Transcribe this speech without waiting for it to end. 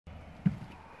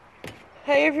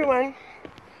Hey everyone,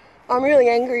 I'm really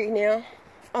angry now.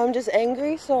 I'm just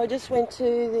angry, so I just went to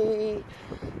the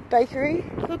bakery.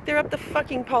 Look, they're up the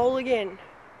fucking pole again.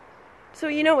 So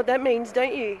you know what that means,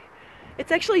 don't you?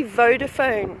 It's actually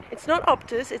Vodafone. It's not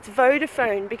Optus, it's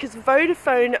Vodafone, because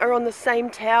Vodafone are on the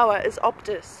same tower as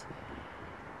Optus.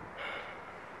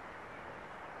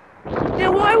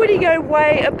 Now why would he go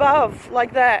way above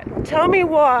like that? Tell me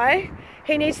why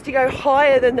he needs to go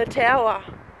higher than the tower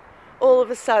all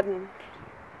of a sudden.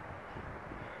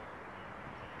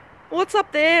 What's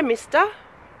up there, mister?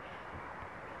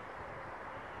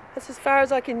 That's as far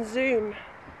as I can zoom.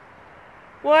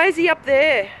 Why is he up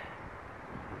there?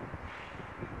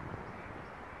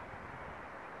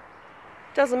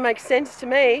 Doesn't make sense to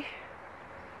me.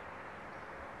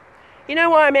 You know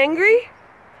why I'm angry?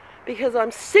 Because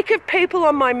I'm sick of people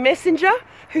on my messenger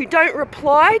who don't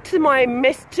reply to my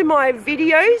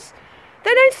videos.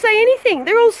 They don't say anything.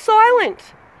 They're all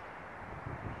silent.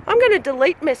 I'm going to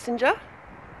delete Messenger.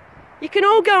 You can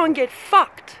all go and get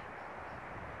fucked.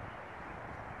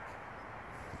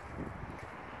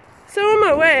 So on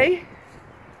my way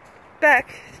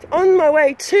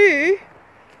to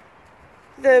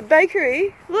the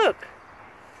bakery, look,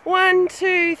 1,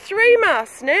 2, 3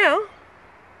 masks now.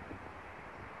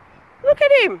 Look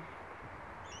at him.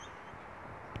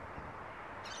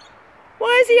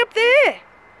 Why is he up there?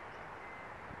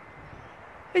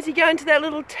 Is he going to that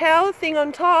little tower thing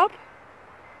on top?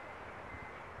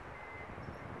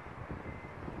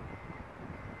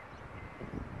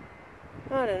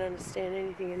 I don't understand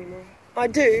anything anymore. I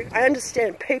do. I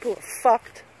understand people are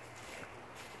fucked.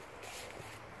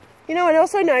 You know what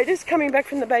else I noticed coming back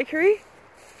from the bakery?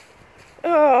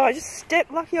 Oh, I just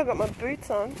stepped. Lucky I got my boots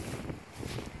on.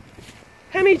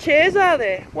 How many chairs are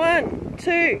there? 1,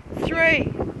 2, 3.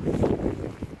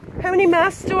 How many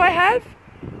masks do I have?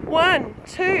 1,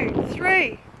 2,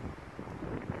 3.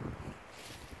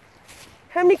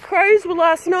 How many crows were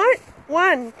last night?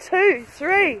 1, 2,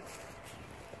 3.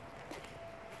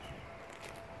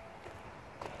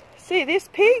 See this,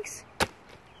 pigs?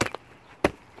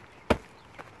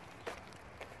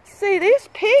 See this,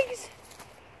 pigs?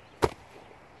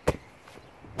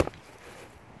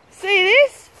 See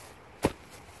this?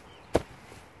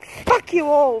 Fuck you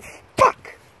all.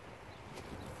 Fuck.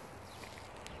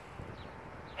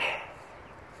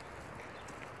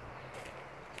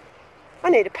 I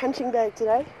need a punching bag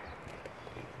today.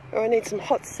 Or I need some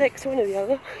hot sex, one or the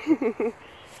other.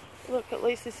 Look, at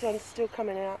least this one's still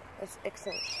coming out. That's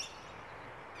excellent.